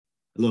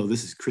Hello,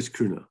 this is Chris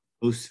Kruna,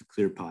 host of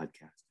Clear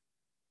Podcast.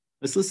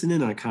 Let's listen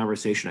in on a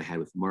conversation I had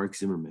with Mark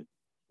Zimmerman,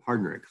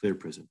 partner at Clear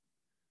Prism.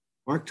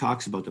 Mark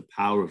talks about the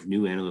power of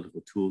new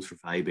analytical tools for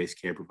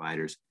value-based care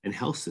providers and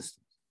health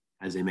systems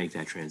as they make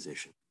that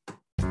transition.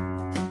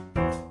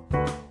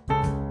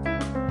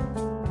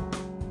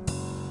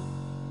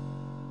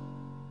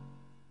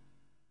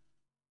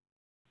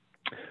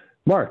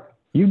 Mark,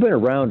 you've been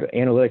around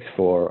analytics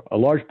for a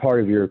large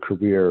part of your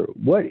career.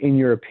 What, in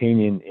your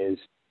opinion, is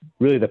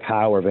really the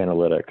power of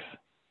analytics?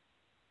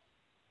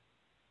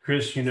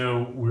 Chris,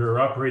 we're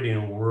operating in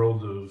a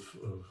world of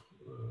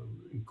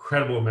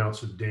incredible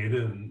amounts of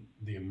data, and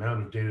the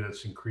amount of data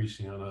that's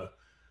increasing on a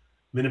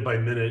minute by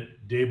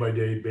minute, day by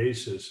day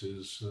basis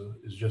is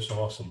just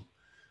awesome.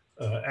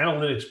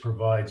 Analytics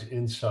provides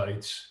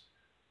insights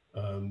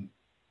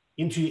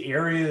into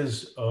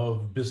areas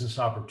of business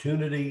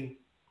opportunity,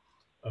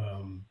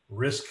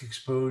 risk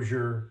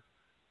exposure,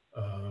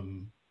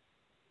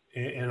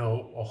 and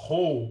a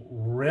whole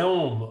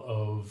realm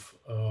of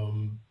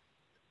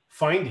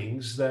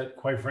findings that,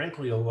 quite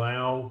frankly,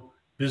 allow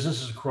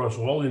businesses across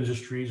all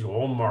industries,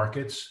 all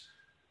markets,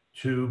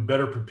 to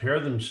better prepare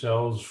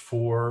themselves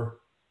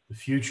for the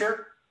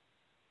future.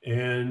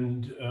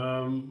 And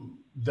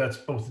that's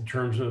both in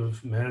terms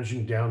of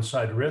managing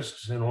downside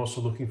risks and also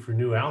looking for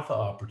new alpha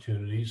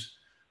opportunities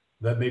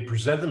that may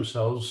present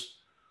themselves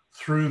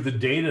through the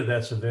data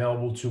that's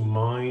available to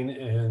mine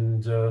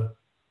and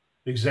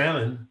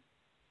examine,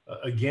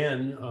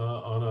 again,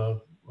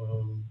 on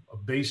a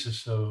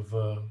basis of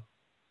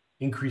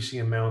increasing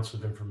amounts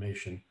of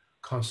information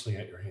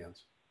constantly at your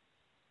hands.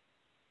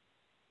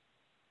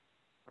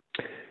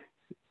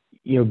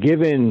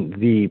 Given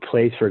the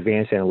place for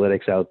advanced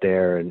analytics out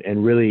there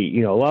and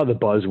really, a lot of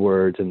the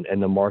buzzwords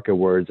and the market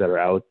words that are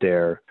out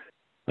there,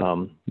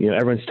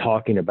 everyone's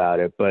talking about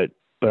it, but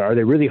are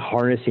they really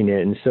harnessing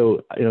it? And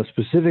so,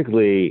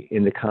 specifically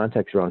in the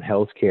context around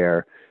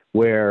healthcare,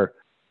 where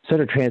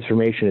such a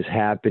transformation is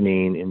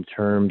happening in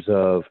terms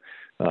of,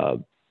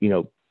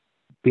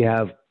 we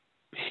have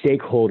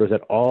stakeholders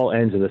at all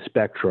ends of the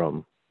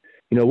spectrum.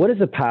 What is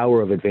the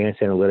power of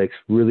advanced analytics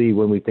really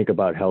when we think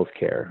about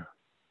healthcare?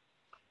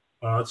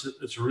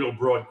 It's a real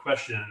broad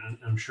question, and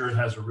I'm sure it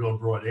has a real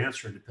broad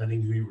answer.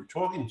 Depending who you were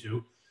talking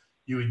to,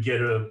 you would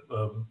get a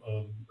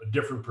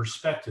different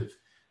perspective.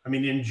 I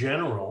mean, in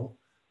general,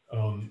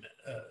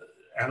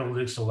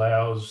 analytics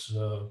allows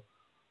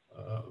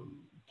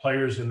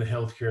players in the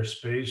healthcare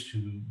space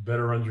to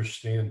better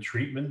understand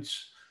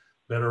treatments,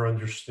 better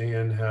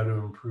understand how to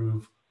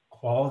improve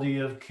quality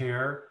of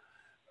care.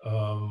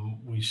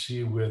 We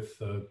see with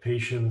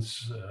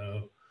patients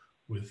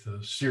with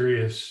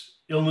serious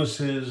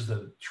illnesses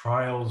that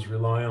trials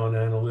rely on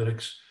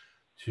analytics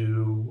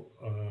to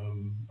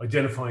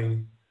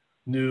identifying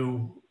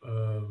new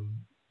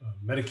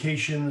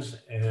medications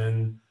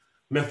and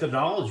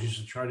methodologies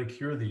to try to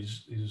cure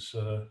these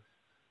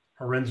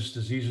horrendous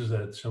diseases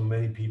that so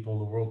many people in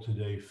the world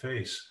today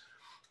face.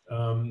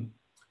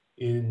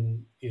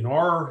 In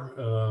our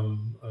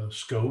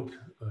scope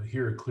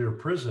here at Clear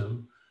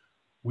Prism,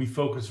 we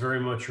focus very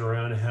much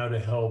around how to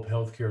help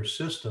healthcare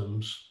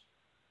systems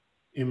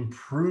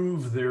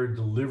improve their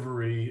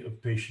delivery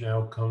of patient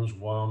outcomes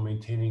while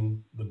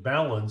maintaining the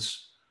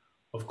balance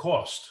of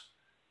cost.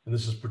 And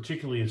this is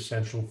particularly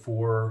essential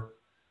for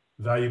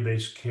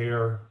value-based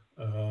care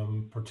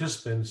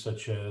participants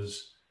such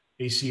as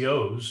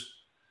ACOs,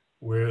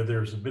 where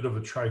there's a bit of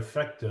a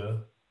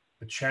trifecta,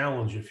 a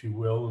challenge, if you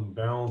will, in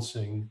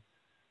balancing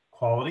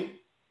quality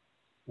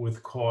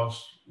with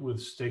cost, with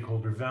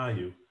stakeholder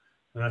value.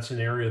 And that's an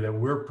area that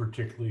we're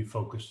particularly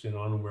focused in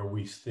on, where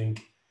we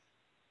think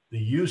the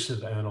use of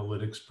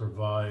analytics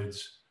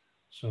provides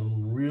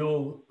some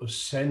real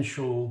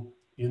essential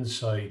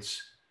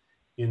insights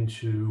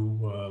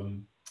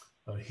into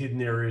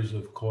hidden areas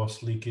of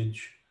cost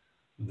leakage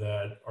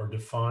that are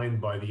defined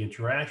by the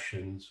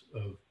interactions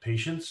of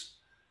patients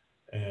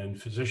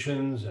and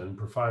physicians and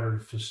provider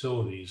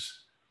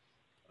facilities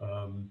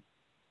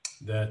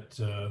that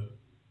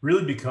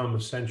really become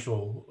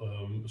essential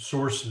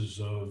sources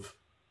of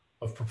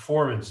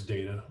performance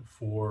data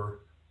for,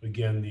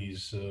 again,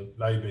 these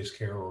value-based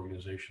care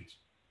organizations.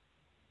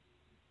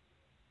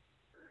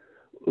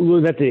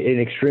 Well, that's an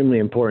extremely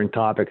important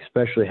topic,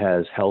 especially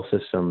as health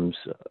systems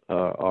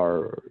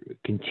are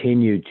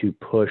continued to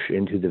push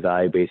into the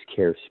value-based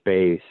care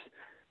space.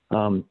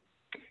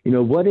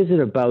 What is it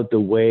about the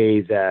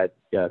way that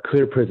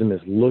Clear Prism is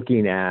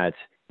looking at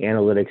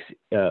analytics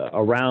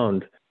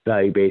around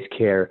value-based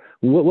care?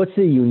 What's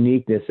the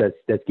uniqueness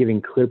that's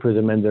giving Clear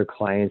Prism and their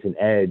clients an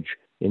edge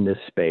in this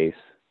space?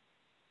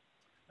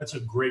 That's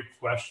a great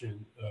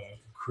question,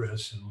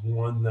 Chris, and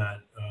one that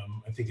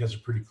I think has a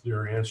pretty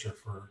clear answer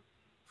for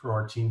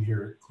our team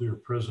here at Clear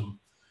Prism.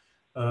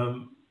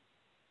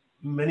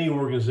 Many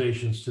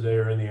organizations today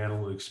are in the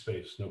analytics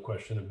space, no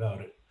question about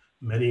it.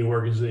 Many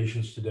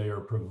organizations today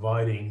are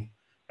providing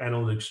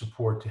analytic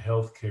support to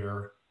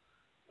healthcare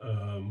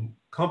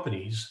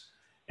companies.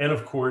 And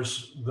of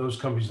course, those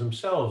companies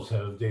themselves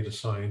have data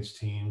science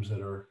teams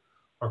that are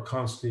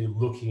constantly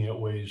looking at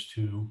ways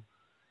to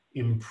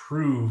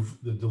improve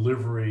the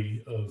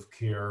delivery of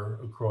care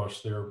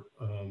across their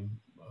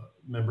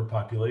member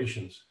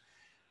populations.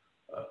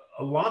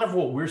 A lot of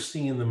what we're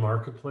seeing in the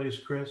marketplace,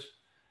 Chris,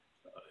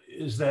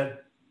 is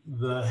that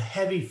the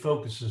heavy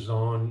focus is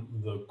on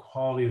the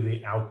quality of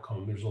the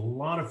outcome. There's a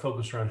lot of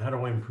focus around how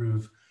do I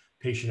improve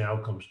patient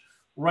outcomes,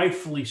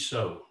 rightfully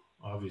so.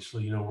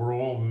 Obviously, you know,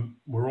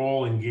 we're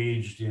all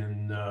engaged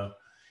in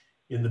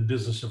the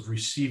business of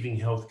receiving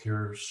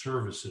healthcare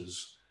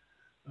services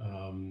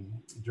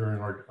during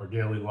our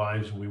daily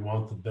lives, and we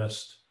want the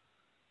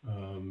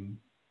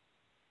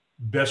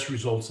best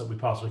results that we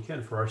possibly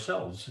can for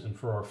ourselves and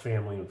for our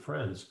family and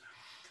friends.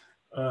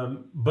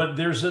 But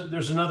there's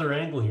another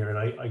angle here,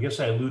 and I guess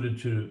I alluded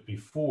to it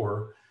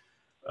before,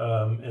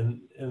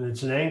 and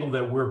it's an angle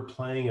that we're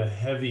playing a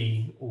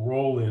heavy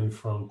role in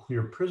from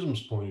Clear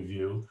Prism's point of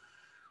view,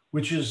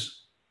 which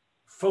is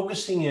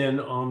focusing in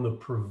on the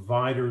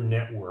provider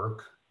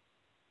network,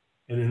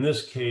 and in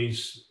this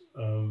case,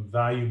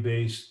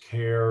 value-based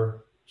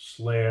care /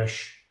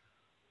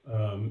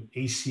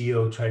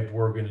 ACO type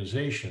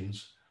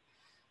organizations.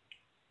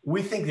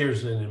 We think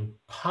there's an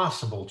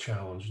impossible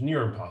challenge,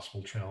 near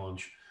impossible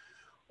challenge,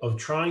 of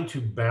trying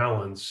to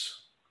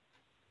balance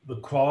the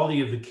quality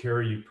of the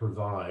care you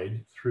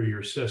provide through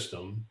your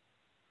system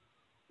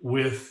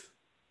with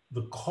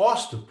the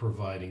cost of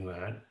providing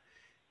that,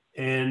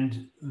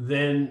 and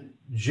then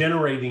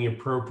generating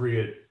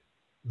appropriate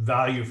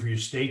value for your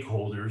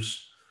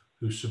stakeholders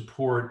who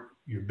support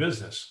your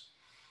business.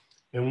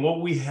 And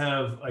what we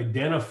have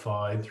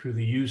identified through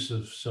the use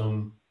of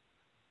some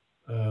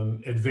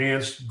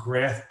advanced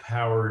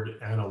graph-powered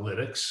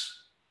analytics,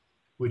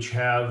 which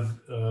have,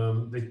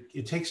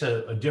 it takes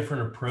a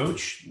different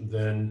approach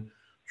than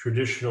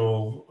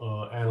traditional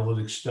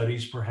analytic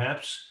studies,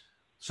 perhaps,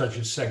 such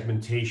as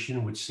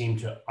segmentation, which seem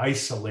to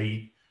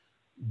isolate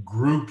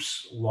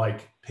groups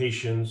like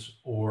patients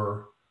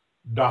or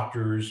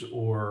doctors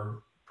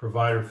or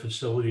provider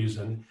facilities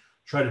and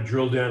try to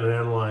drill down and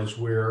analyze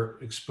where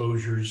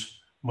exposures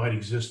might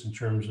exist in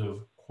terms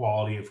of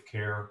quality of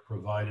care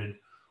provided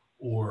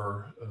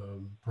or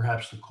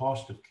perhaps the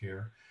cost of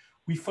care.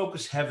 We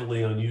focus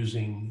heavily on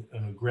using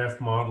graph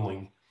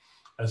modeling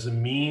as a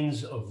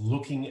means of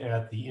looking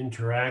at the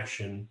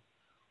interaction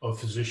of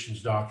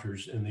physicians,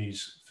 doctors in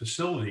these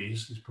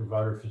facilities, these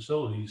provider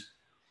facilities,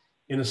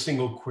 in a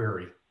single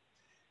query.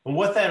 And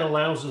what that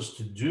allows us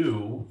to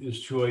do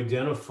is to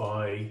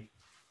identify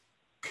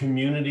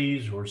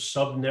communities or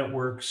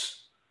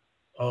sub-networks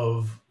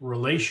of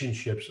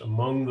relationships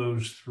among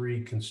those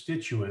three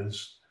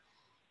constituents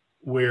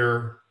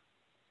where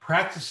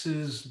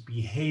practices,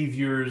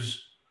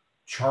 behaviors,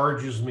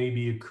 charges may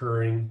be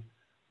occurring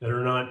that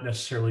are not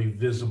necessarily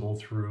visible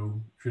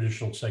through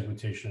traditional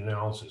segmentation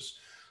analysis.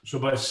 So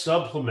by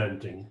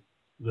supplementing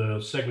the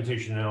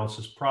segmentation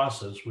analysis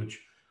process, which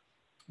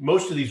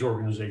most of these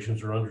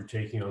organizations are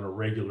undertaking on a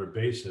regular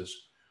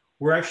basis,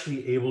 we're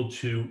actually able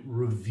to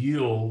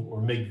reveal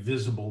or make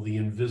visible the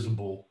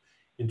invisible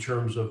in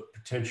terms of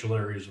potential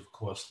areas of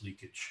cost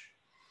leakage.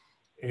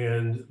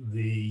 And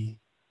the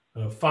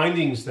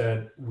findings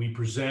that we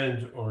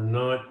present are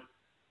not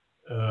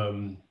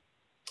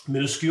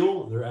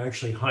minuscule. They're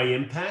actually high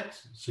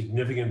impact,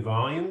 significant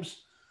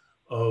volumes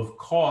of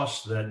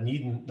costs that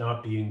need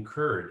not be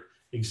incurred.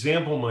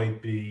 Example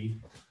might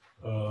be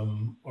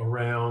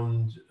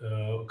around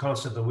a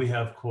concept that we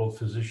have called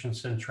physician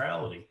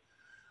centrality,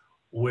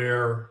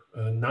 where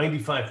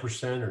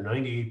 95% or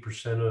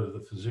 98% of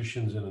the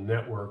physicians in a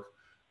network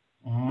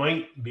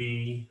might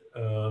be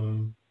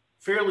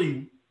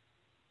fairly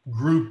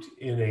grouped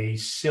in a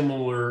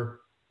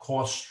similar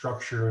cost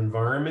structure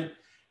environment.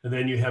 And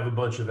then you have a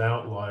bunch of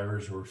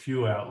outliers or a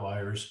few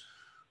outliers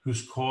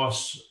whose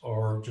costs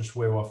are just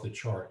way off the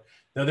chart.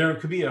 Now, there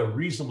could be a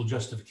reasonable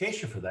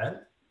justification for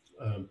that.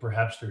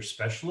 Perhaps they're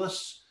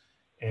specialists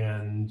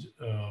and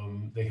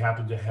they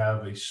happen to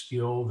have a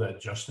skill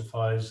that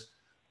justifies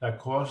that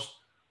cost,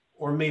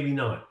 or maybe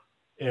not.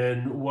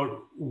 And what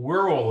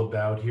we're all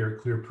about here at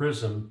Clear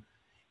Prism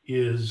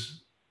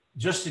is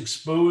just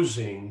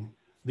exposing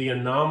the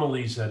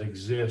anomalies that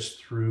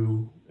exist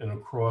through and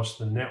across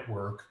the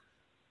network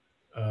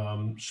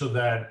so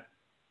that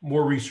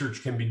more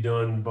research can be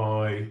done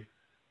by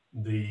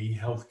the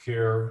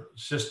healthcare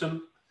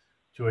system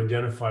to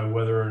identify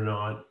whether or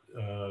not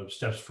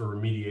steps for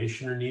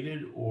remediation are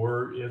needed,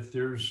 or if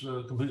there's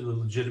a completely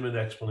legitimate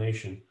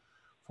explanation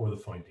for the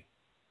finding.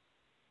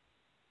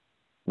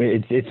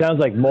 It sounds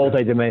like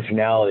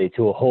multidimensionality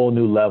to a whole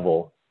new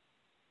level.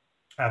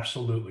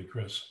 Absolutely,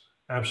 Chris.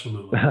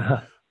 Absolutely.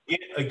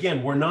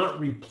 Again, we're not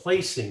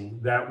replacing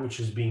that which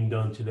is being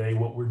done today.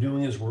 What we're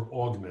doing is we're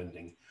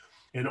augmenting.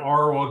 And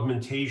our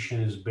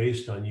augmentation is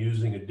based on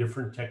using a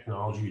different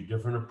technology, a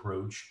different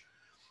approach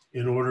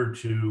in order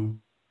to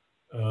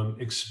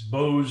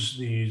expose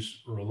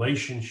these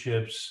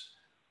relationships,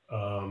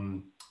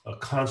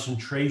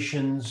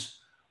 concentrations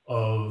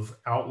of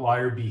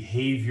outlier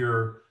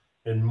behavior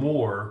and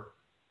more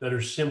that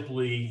are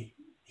simply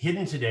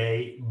hidden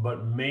today,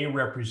 but may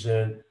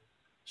represent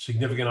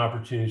significant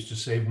opportunities to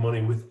save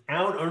money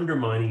without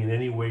undermining in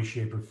any way,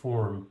 shape, or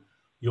form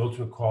the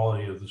ultimate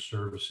quality of the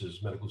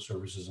services, medical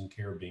services and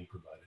care being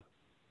provided.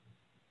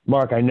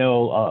 Mark, I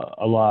know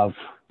a lot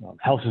of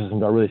health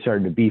systems are really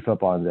starting to beef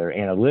up on their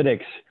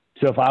analytics.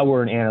 So if I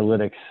were an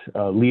analytics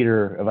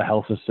leader of a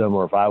health system,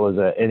 or if I was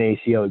an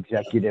ACO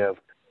executive,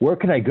 where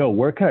can I go?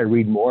 Where can I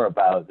read more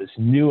about this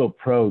new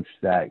approach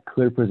that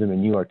Clear Prism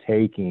and you are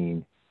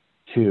taking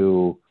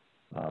to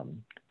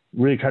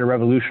really try to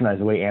revolutionize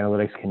the way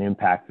analytics can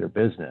impact their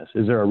business?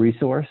 Is there a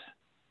resource?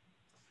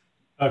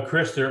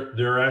 Chris,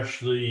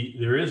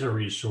 there is a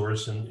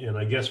resource, and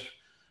I guess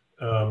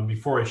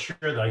before I share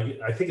that,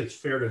 I think it's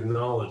fair to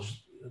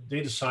acknowledge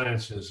data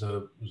science is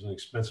an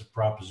expensive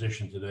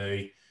proposition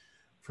today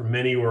for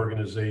many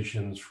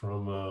organizations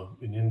from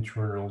an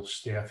internal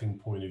staffing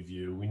point of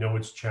view. We know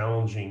it's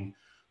challenging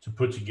to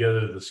put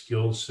together the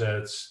skill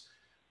sets,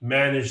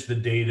 manage the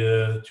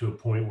data to a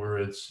point where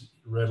it's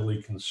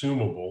readily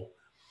consumable,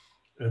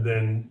 and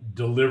then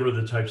deliver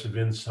the types of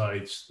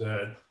insights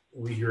that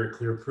we here at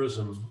Clear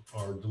Prism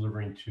are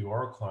delivering to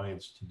our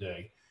clients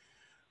today.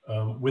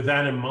 With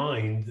that in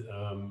mind,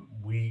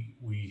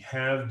 we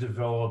have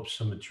developed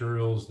some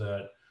materials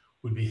that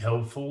would be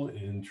helpful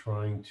in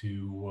trying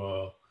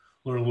to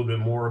learn a little bit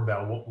more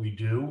about what we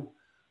do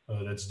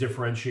that's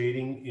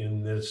differentiating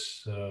in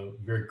this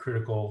very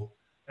critical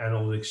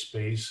analytics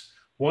space.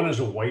 One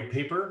is a white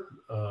paper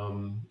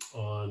on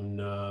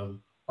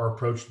our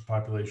approach to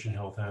population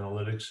health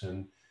analytics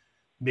and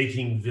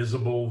making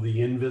visible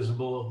the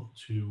invisible,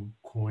 to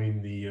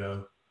coin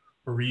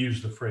or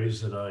reuse the phrase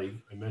that I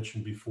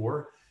mentioned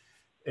before.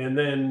 And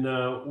then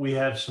we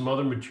have some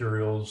other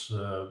materials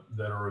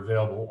that are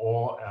available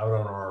all out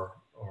on our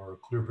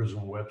Clear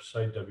Prism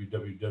website,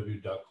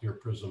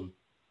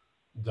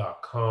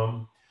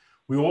 www.clearprism.com.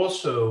 We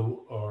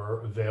also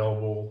are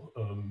available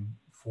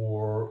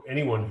for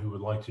anyone who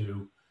would like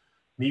to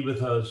meet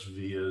with us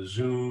via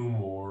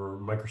Zoom or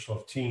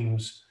Microsoft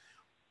Teams.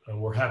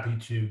 We're happy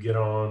to get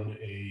on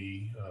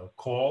a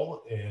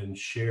call and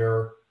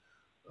share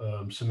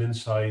some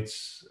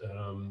insights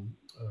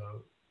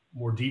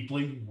more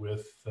deeply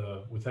with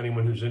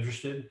anyone who's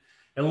interested,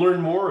 and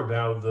learn more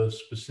about the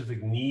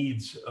specific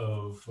needs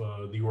of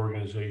the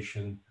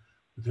organization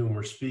with whom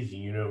we're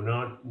speaking. You know,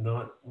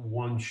 not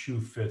one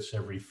shoe fits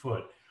every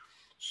foot.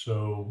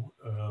 So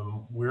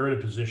we're in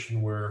a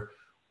position where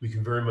we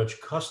can very much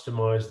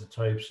customize the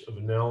types of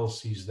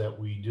analyses that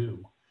we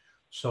do.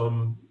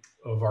 Some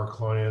of our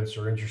clients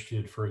are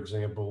interested, for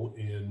example,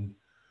 in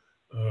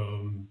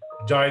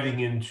diving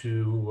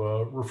into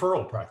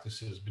referral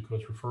practices,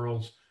 because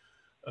referrals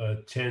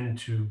tend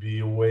to be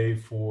a way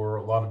for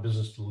a lot of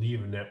business to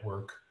leave a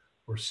network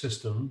or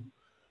system,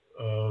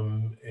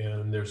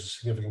 and there's a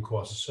significant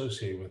cost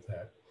associated with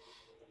that.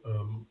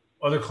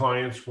 Other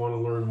clients want to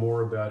learn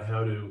more about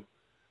how to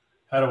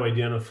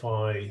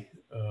identify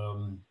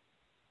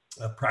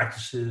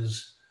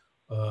practices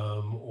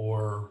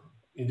or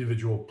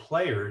individual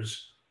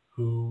players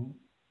who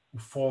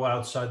fall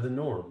outside the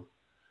norm,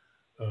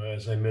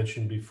 as I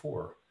mentioned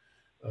before.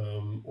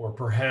 Or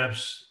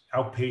perhaps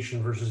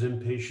outpatient versus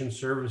inpatient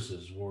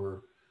services,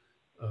 or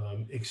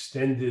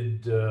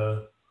extended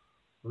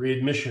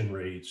readmission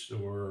rates,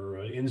 or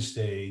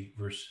in-stay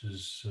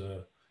versus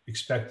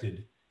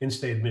expected,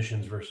 in-stay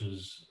admissions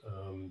versus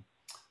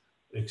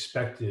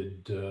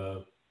expected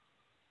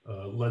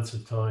lengths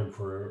of time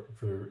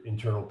for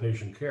internal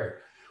patient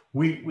care.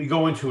 We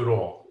go into it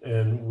all,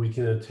 and we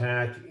can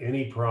attack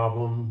any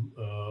problem,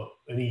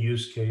 any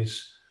use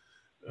case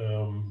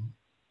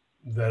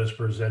that is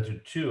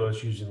presented to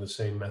us using the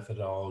same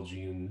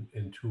methodology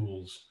and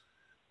tools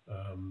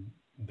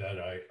that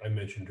I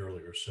mentioned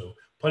earlier. So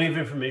plenty of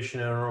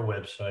information on our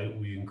website.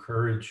 We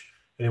encourage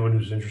anyone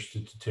who's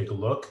interested to take a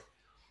look.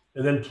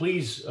 And then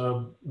please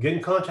get in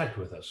contact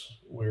with us.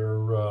 We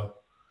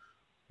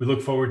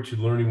look forward to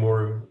learning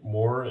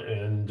more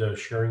and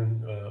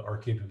sharing our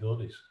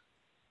capabilities.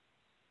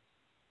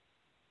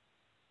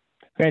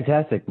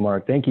 Fantastic,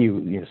 Mark. Thank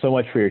you so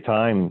much for your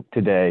time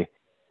today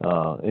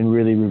in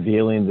really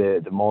revealing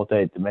the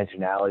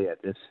multi-dimensionality of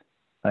this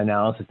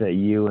analysis that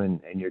you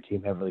and your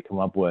team have really come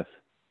up with.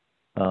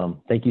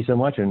 Thank you so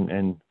much,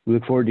 and we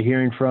look forward to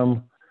hearing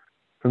from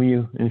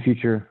you in the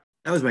future.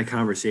 That was my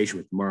conversation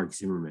with Mark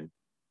Zimmerman,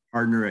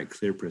 partner at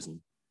Clear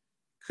Prism.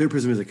 Clear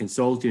Prism is a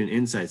consulting and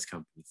insights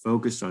company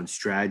focused on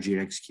strategy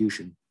and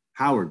execution,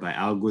 powered by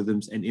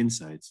algorithms and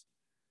insights.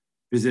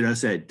 Visit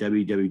us at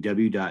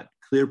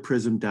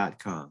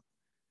www.clearprism.com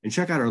and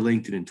check out our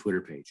LinkedIn and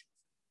Twitter pages.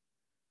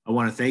 I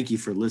want to thank you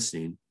for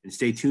listening, and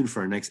stay tuned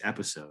for our next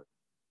episode.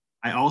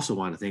 I also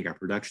want to thank our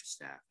production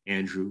staff,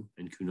 Andrew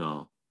and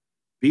Kunal.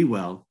 Be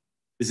well.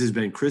 This has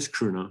been Chris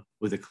Kruna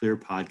with a Clear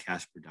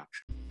Podcast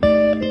production.